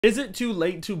Is it too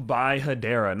late to buy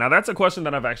Hedera? Now, that's a question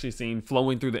that I've actually seen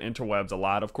flowing through the interwebs a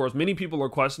lot. Of course, many people are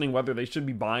questioning whether they should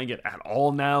be buying it at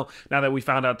all now that we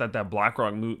found out that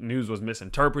BlackRock news was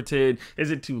misinterpreted. Is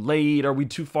it too late? Are we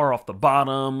too far off the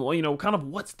bottom? Well, kind of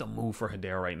what's the move for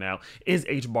Hedera right now? Is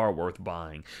Hbar worth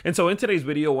buying? And so in today's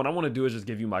video, what I want to do is just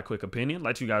give you my quick opinion,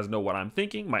 let you guys know what I'm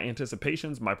thinking, my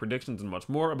anticipations, my predictions, and much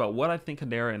more about what I think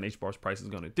Hedera and Hbar's price is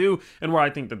going to do and where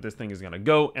I think that this thing is going to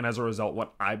go. And as a result,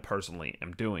 what I personally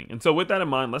am doing. And so with that in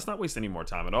mind, let's not waste any more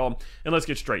time at all, and let's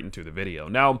get straight into the video.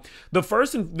 Now, the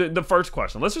first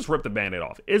question, let's just rip the band-aid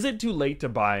off. Is it too late to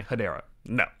buy Hedera?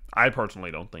 No. I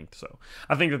personally don't think so.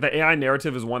 I think that the AI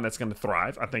narrative is one that's going to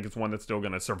thrive. I think it's one that's still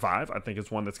going to survive. I think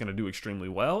it's one that's going to do extremely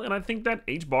well. And I think that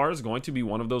Hbar is going to be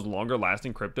one of those longer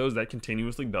lasting cryptos that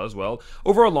continuously does well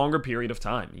over a longer period of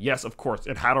time. Yes, of course,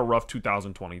 it had a rough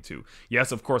 2022.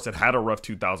 Yes, of course, it had a rough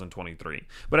 2023.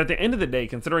 But at the end of the day,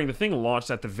 considering the thing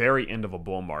launched at the very end of a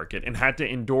bull market and had to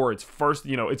endure its first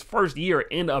year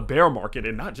in a bear market,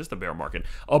 and not just a bear market,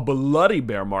 a bloody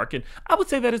bear market, I would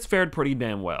say that it's fared pretty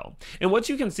damn well. And what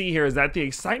you can see here is that the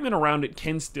excitement around it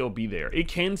can still be there. It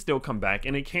can still come back,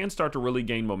 and it can start to really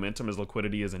gain momentum as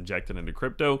liquidity is injected into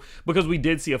crypto, because we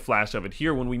did see a flash of it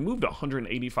here when we moved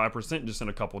 185% just in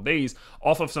a couple days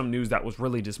off of some news that was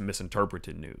really just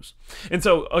misinterpreted news. And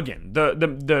so again,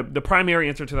 the primary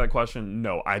answer to that question,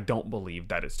 no, I don't believe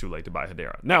that it's too late to buy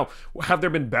Hedera. Now, have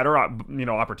there been better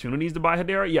opportunities to buy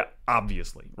Hedera? Yeah,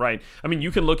 obviously, right? I mean,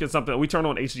 you can look at something, we turn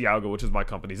on HG Algo, which is my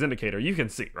company's indicator, you can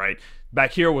see, right?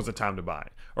 Back here was a time to buy,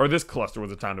 or this cluster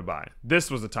was a time to buy.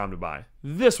 This was a time to buy.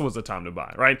 This was a time to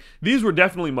buy, right? These were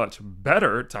definitely much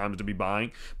better times to be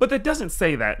buying, but that doesn't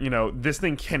say that, this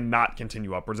thing cannot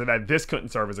continue upwards, or that this couldn't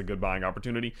serve as a good buying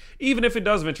opportunity, even if it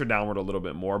does venture downward a little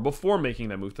bit more before making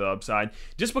that move to the upside.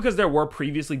 Just because there were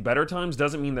previously better times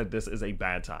doesn't mean that this is a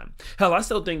bad time. Hell, I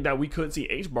still think that we could see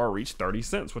Hbar reach 30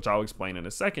 cents, which I'll explain in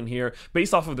a second here,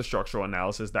 based off of the structural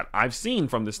analysis that I've seen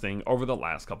from this thing over the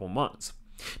last couple months.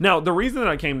 Now, the reason that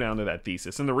I came down to that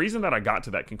thesis and the reason that I got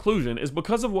to that conclusion is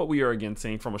because of what we are again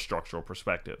seeing from a structural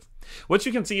perspective. What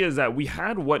you can see is that we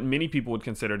had what many people would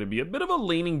consider to be a bit of a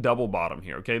leaning double bottom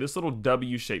here, okay? This little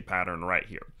W-shaped pattern right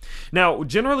here. Now,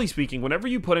 generally speaking, whenever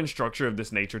you put in structure of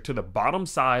this nature to the bottom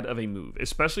side of a move,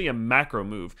 especially a macro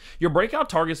move, your breakout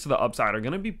targets to the upside are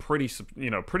going to be pretty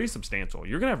substantial.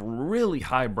 You're going to have really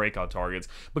high breakout targets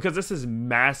because this is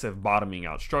massive bottoming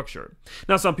out structure.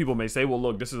 Now, some people may say, well,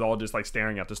 look, this is all just like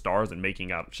staring at the stars and making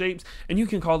out shapes, and you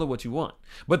can call it what you want.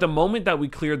 But the moment that we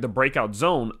cleared the breakout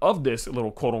zone of this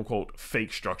little quote-unquote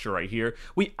fake structure right here,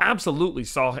 we absolutely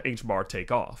saw Hbar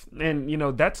take off.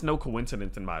 And that's no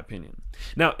coincidence in my opinion.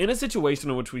 Now, in a situation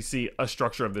in which we see a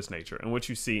structure of this nature, in which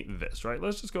you see this, right?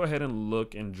 Let's just go ahead and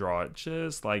look and draw it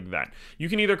just like that. You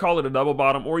can either call it a double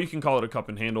bottom or you can call it a cup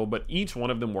and handle, but each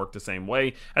one of them work the same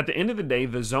way. At the end of the day,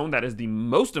 the zone that is the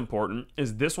most important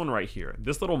is this one right here.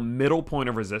 This little middle point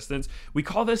of resistance. We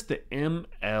call this the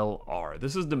MLR.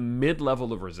 This is the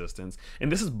mid-level of resistance,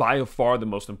 and this is by far the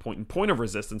most important point of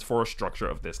resistance for a structure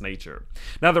of this nature.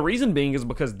 Now, the reason being is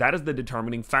because that is the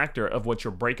determining factor of what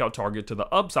your breakout target to the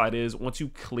upside is once you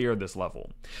clear this level.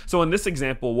 So in this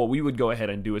example, what we would go ahead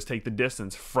and do is take the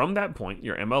distance from that point,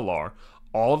 your MLR,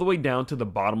 all the way down to the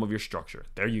bottom of your structure.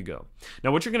 There you go.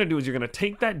 Now what you're going to do is you're going to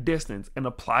take that distance and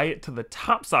apply it to the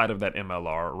top side of that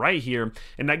MLR right here,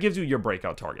 and that gives you your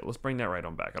breakout target. Let's bring that right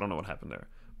on back. I don't know what happened there.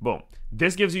 Boom.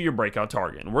 This gives you your breakout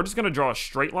target, and we're just going to draw a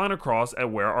straight line across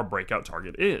at where our breakout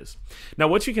target is. Now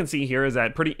what you can see here is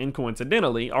that pretty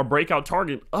incoincidentally, our breakout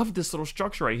target of this little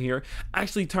structure right here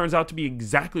actually turns out to be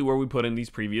exactly where we put in these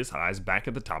previous highs back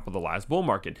at the top of the last bull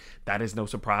market. That is no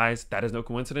surprise, that is no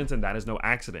coincidence, and that is no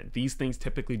accident. These things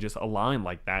typically just align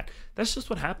like that. That's just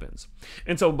what happens.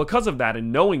 And so because of that,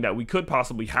 and knowing that we could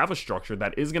possibly have a structure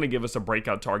that is going to give us a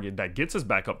breakout target that gets us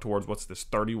back up towards what's this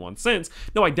 31 cents,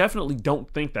 no, I definitely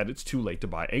don't think that it's too late to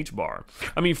buy Hbar.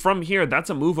 I mean, from here,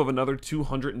 that's a move of another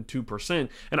 202%,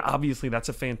 and obviously that's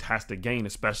a fantastic gain,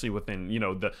 especially within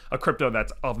a crypto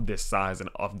that's of this size and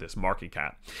of this market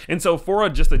cap. And so for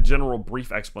just a general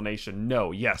brief explanation,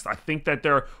 no, yes, I think that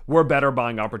there were better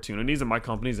buying opportunities, and my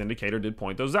company's indicator did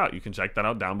point those out. You can check that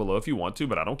out down below if you want to,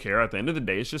 but I don't care. At the end of the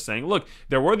day, it's just saying, look,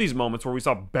 there were these moments where we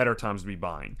saw better times to be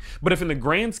buying. But if in the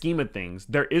grand scheme of things,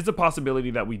 there is a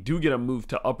possibility that we do get a move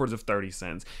to upwards of 30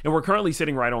 cents, and we're currently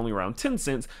sitting right only around 10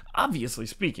 cents, obviously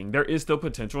speaking, there is still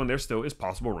potential and there still is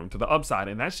possible room to the upside.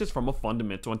 And that's just from a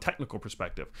fundamental and technical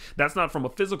perspective. That's not from a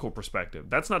physical perspective.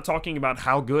 That's not talking about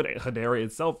how good Hedera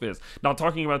itself is. Not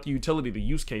talking about the utility, the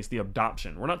use case, the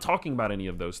adoption. We're not talking about any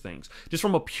of those things. Just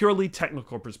from a purely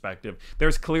technical perspective,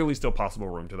 there's clearly still possible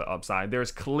room to the upside.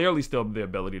 There's clearly still the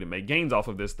ability to make gains off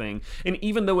of this thing. And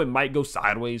even though it might go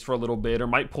sideways for a little bit or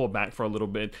might pull back for a little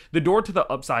bit, the door to the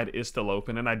upside is still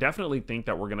open. And I definitely think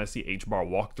that we're going to see Hbar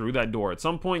walk through that door at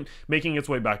some point, making its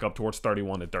way back up towards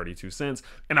 31 to 32 cents.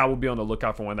 And I will be on the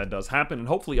lookout for when that does happen and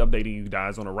hopefully updating you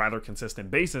guys on a rather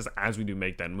consistent basis as we do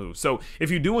make that move. So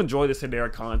if you do enjoy this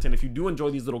Hedera content, if you do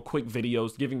enjoy these little quick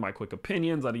videos, giving my quick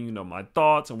opinions, letting you know my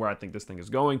thoughts and where I think this thing is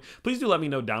going, please do let me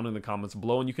know down in the comments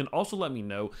below. And you can also let me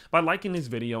know by liking this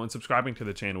video and subscribing to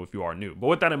the channel if you are new. But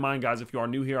with that in mind, guys, if you are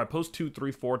new here, I post 2,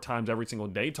 3, 4 times every single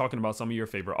day talking about some of your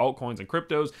favorite altcoins and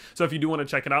cryptos. So if you do want to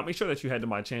check it out, make sure that you head to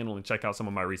my channel and check out some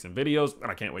of my recent videos.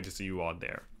 And I can't wait to see you all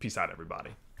there. Peace out,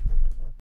 everybody.